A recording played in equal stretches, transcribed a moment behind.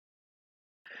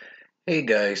Hey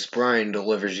guys, Brian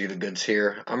delivers you the goods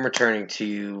here. I'm returning to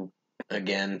you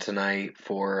again tonight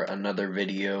for another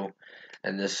video,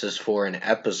 and this is for an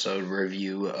episode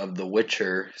review of The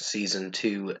Witcher Season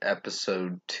 2,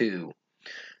 Episode 2,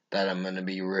 that I'm going to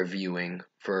be reviewing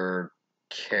for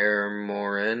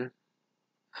Kaer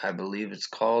I believe it's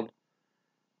called.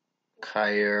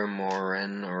 Kaer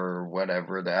or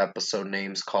whatever the episode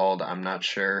name's called, I'm not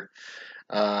sure.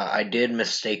 I did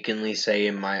mistakenly say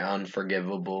in my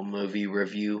Unforgivable movie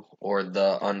review, or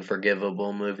the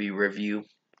Unforgivable movie review,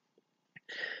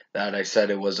 that I said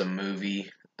it was a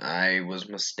movie. I was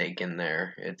mistaken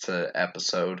there. It's a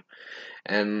episode.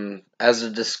 And as a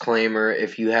disclaimer,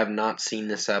 if you have not seen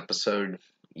this episode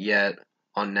yet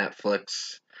on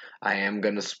Netflix, I am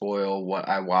going to spoil what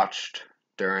I watched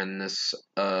during this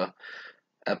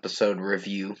episode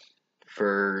review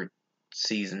for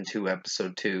season 2,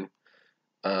 episode 2.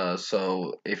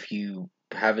 So if you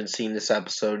haven't seen this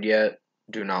episode yet,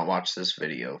 do not watch this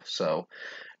video. So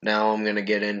now I'm gonna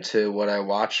get into what I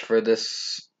watched for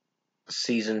this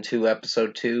season 2,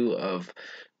 episode 2 of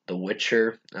The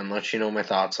Witcher and let you know my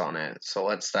thoughts on it. So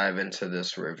let's dive into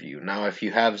this review. Now, if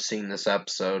you have seen this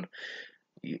episode,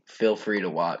 feel free to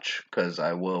watch because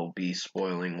I will be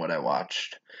spoiling what I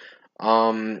watched.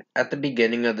 At the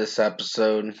beginning of this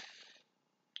episode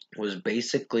was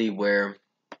basically where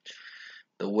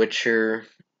The Witcher,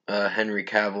 Henry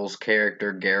Cavill's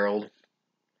character Geralt,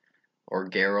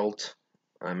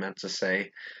 I meant to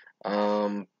say,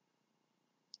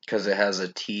 because it has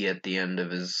a T at the end of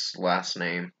his last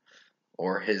name,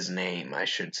 or his name, I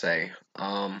should say.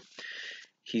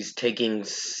 He's taking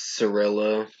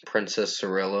Princess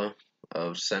Cirilla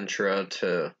of Centra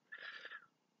to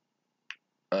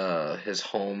his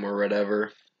home or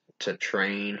whatever to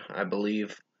train, I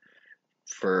believe,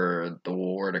 for the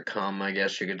war to come, I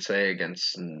guess you could say,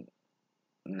 against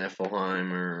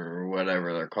Niflheim or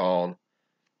whatever they're called,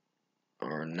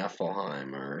 or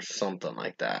Niflheim or something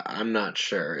like that. I'm not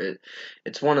sure.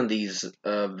 It's one of these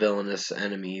villainous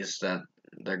enemies that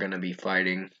they're gonna be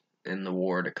fighting in the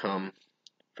war to come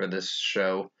for this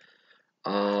show.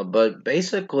 But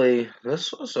basically,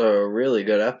 this was a really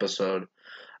good episode.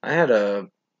 I had a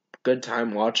good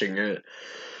time watching it.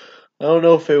 I don't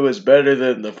know if it was better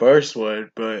than the first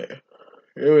one, but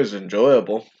it was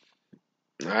enjoyable.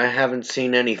 I haven't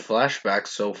seen any flashbacks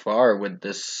so far with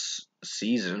this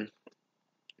season.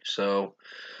 So,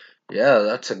 yeah,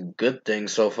 that's a good thing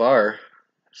so far.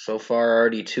 So far,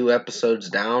 already 2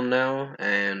 episodes down now,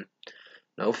 and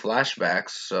no flashbacks.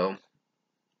 So,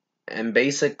 and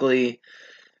basically,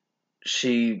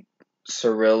 she,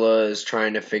 Cirilla, is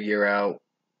trying to figure out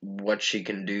what she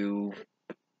can do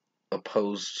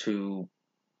opposed to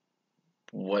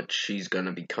what she's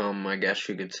gonna become, I guess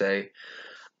you could say.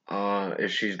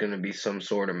 If she's gonna be some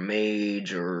sort of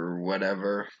mage or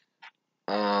whatever.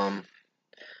 Um,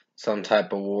 some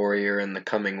type of warrior in the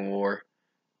coming war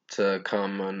to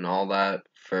come and all that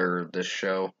for this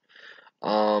show.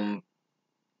 Um,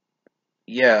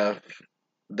 yeah,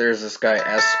 there's this guy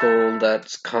Eskel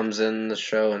that comes in the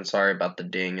show, and sorry about the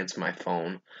ding, it's my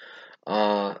phone.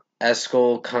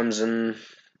 Eskel comes in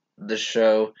the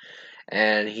show,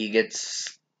 and he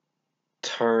gets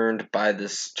turned by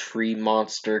this tree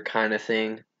monster kind of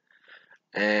thing,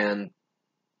 and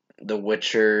the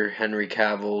Witcher, Henry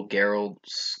Cavill,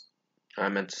 Geralt's, I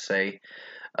meant to say,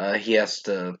 he has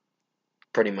to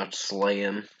pretty much slay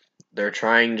him. They're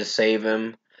trying to save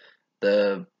him.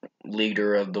 The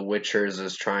leader of the Witchers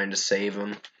is trying to save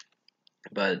him,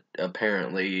 but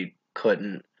apparently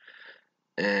couldn't,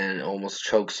 and almost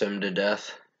chokes him to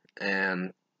death.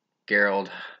 And Geralt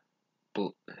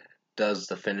does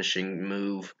the finishing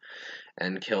move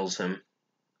and kills him.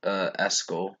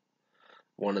 Eskel,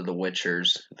 one of the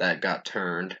Witchers that got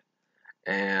turned,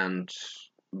 and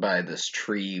by this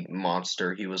tree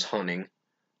monster he was hunting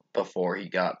before he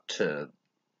got to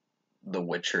the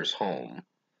Witcher's home.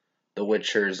 The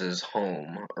Witcher's is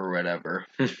home or whatever.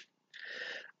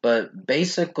 But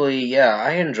basically, yeah,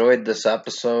 I enjoyed this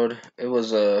episode. It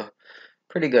was a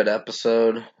pretty good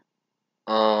episode.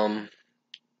 Um,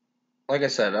 like I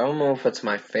said, I don't know if it's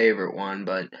my favorite one,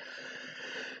 but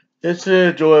it's an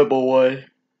enjoyable one.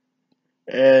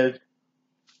 And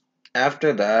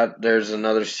after that, there's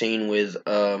another scene with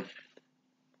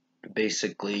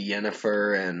basically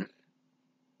Yennefer and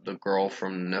the girl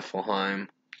from Niflheim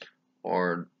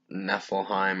or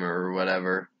Niflheim or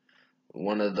whatever.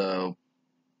 One of the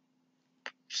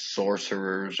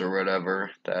sorcerers or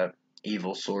whatever, that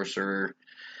evil sorcerer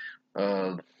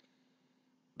uh,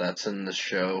 that's in the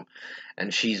show,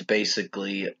 and she's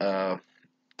basically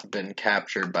been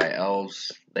captured by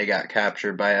elves. They got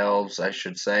captured by elves, I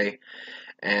should say,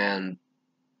 and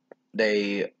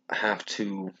they have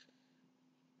to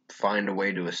find a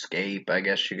way to escape, I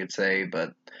guess you could say,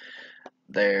 but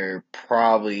they're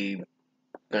probably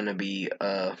gonna be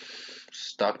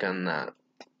stuck in that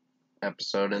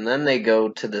episode. And then they go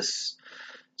to this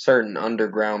certain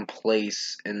underground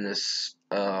place in this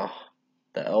the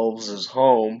elves'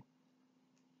 home.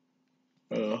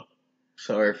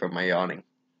 Sorry for my yawning.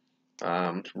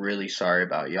 I'm really sorry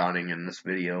about yawning in this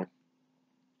video.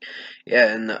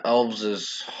 Yeah, in the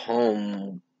elves'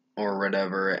 home or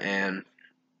whatever, and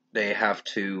they have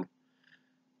to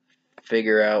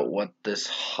figure out what this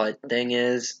hut thing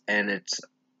is, and it's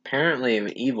apparently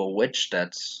an evil witch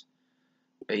that's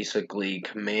basically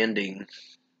commanding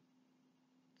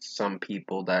some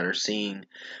people that are seeing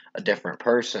a different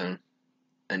person.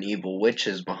 An evil witch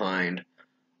is behind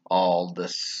all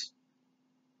this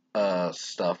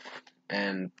stuff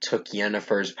and took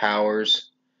Yennefer's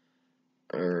powers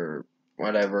or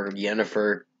whatever.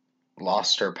 Yennefer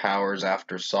lost her powers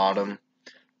after Sodom.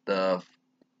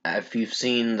 If you've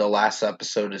seen the last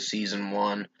episode of season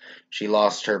 1, she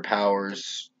lost her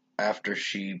powers after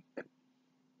she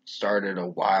started a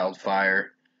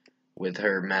wildfire with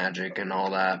her magic and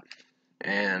all that,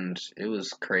 and it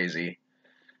was crazy.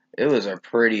 It was a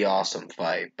pretty awesome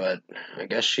fight, but I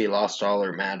guess she lost all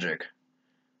her magic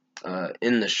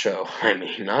in the show. I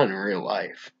mean, not in real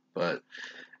life, but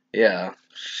yeah,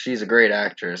 she's a great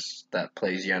actress that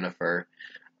plays Yennefer.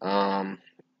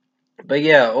 But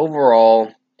yeah,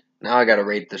 overall, now I gotta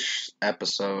rate this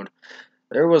episode.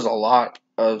 There was a lot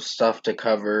of stuff to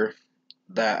cover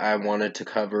that I wanted to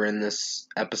cover in this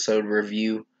episode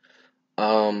review.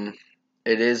 Um,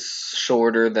 it is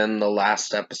shorter than the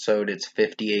last episode. It's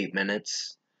 58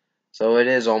 minutes. So it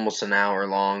is almost an hour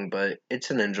long, but it's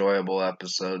an enjoyable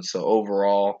episode. So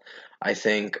overall, I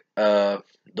think The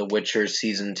Witcher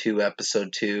Season 2,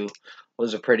 Episode 2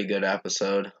 was a pretty good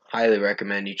episode. Highly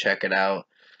recommend you check it out.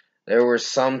 There were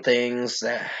some things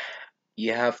that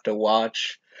you have to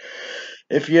watch.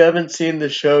 If you haven't seen the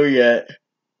show yet,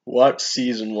 watch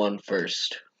Season 1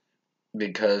 first,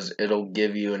 because it'll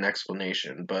give you an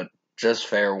explanation. But just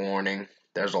fair warning,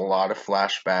 there's a lot of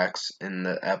flashbacks in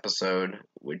the episode,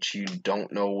 which you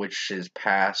don't know which is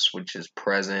past, which is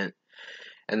present.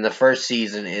 And the first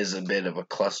season is a bit of a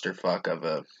clusterfuck of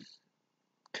a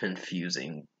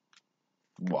confusing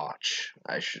watch,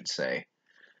 I should say.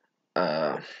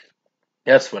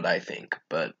 That's what I think,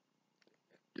 but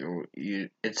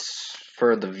it's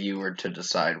for the viewer to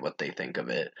decide what they think of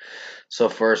it. So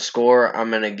for a score, I'm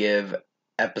going to give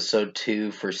episode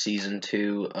 2 for season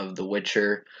 2 of The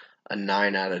Witcher a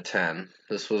 9 out of 10.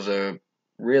 This was a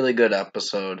really good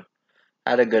episode.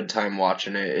 Had a good time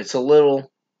watching it. It's a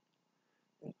little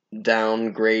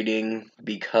downgrading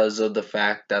because of the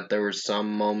fact that there were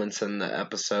some moments in the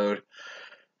episode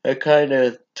that kind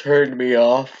of turned me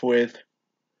off with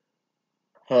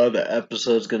how the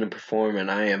episode's going to perform, and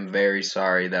I am very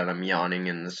sorry that I'm yawning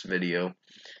in this video.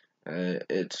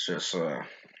 It's just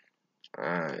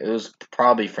it was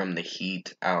probably from the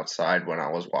heat outside when I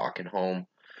was walking home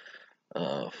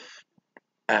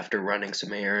after running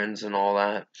some errands and all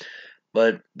that.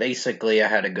 But basically, I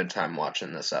had a good time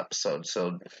watching this episode.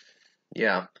 So,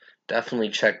 yeah, definitely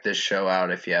check this show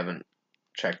out if you haven't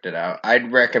checked it out.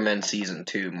 I'd recommend season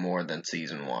 2 more than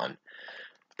season 1.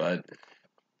 But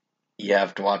you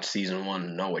have to watch season 1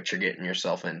 and know what you're getting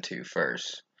yourself into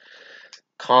first.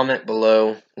 Comment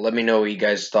below. Let me know what you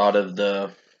guys thought of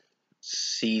the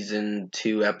season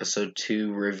 2 episode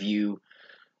 2 review,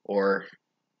 or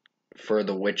for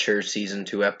The Witcher season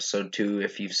 2 episode 2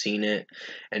 if you've seen it.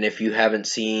 And if you haven't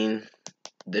seen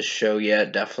this show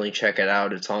yet, definitely check it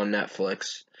out. It's on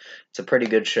Netflix. It's a pretty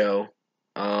good show.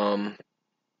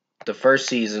 The first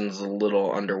season's a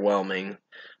little underwhelming,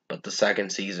 but the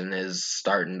second season is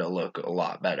starting to look a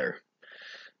lot better.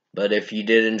 But if you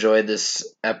did enjoy this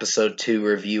episode 2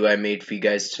 review I made for you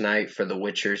guys tonight for The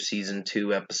Witcher Season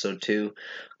 2 Episode 2,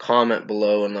 comment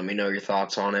below and let me know your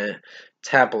thoughts on it.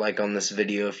 Tap a like on this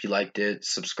video if you liked it.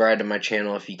 Subscribe to my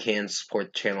channel if you can. Support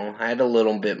the channel. I had a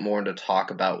little bit more to talk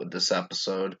about with this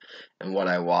episode and what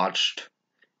I watched.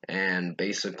 And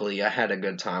basically, I had a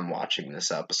good time watching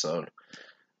this episode.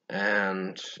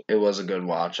 And it was a good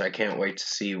watch. I can't wait to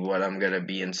see what I'm going to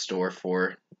be in store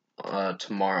for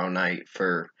tomorrow night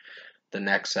for the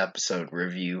next episode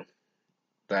review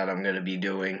that I'm going to be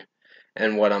doing,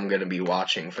 and what I'm going to be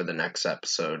watching for the next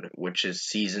episode, which is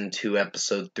Season 2,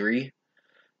 Episode 3.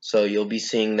 So you'll be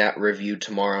seeing that review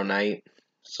tomorrow night,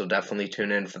 so definitely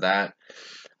tune in for that.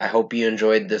 I hope you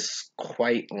enjoyed this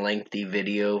quite lengthy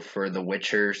video for The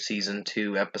Witcher Season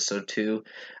 2, Episode 2.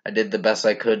 I did the best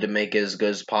I could to make it as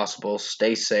good as possible.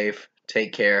 Stay safe.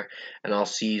 take care, and I'll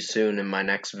see you soon in my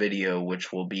next video,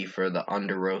 which will be for the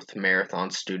Underoath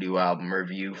Marathon Studio album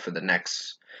review for the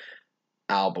next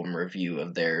album review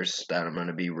of theirs that I'm going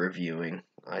to be reviewing.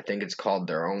 I think it's called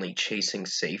They're Only Chasing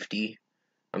Safety.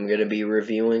 I'm going to be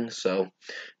reviewing, so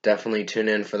definitely tune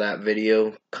in for that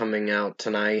video coming out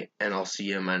tonight, and I'll see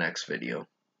you in my next video.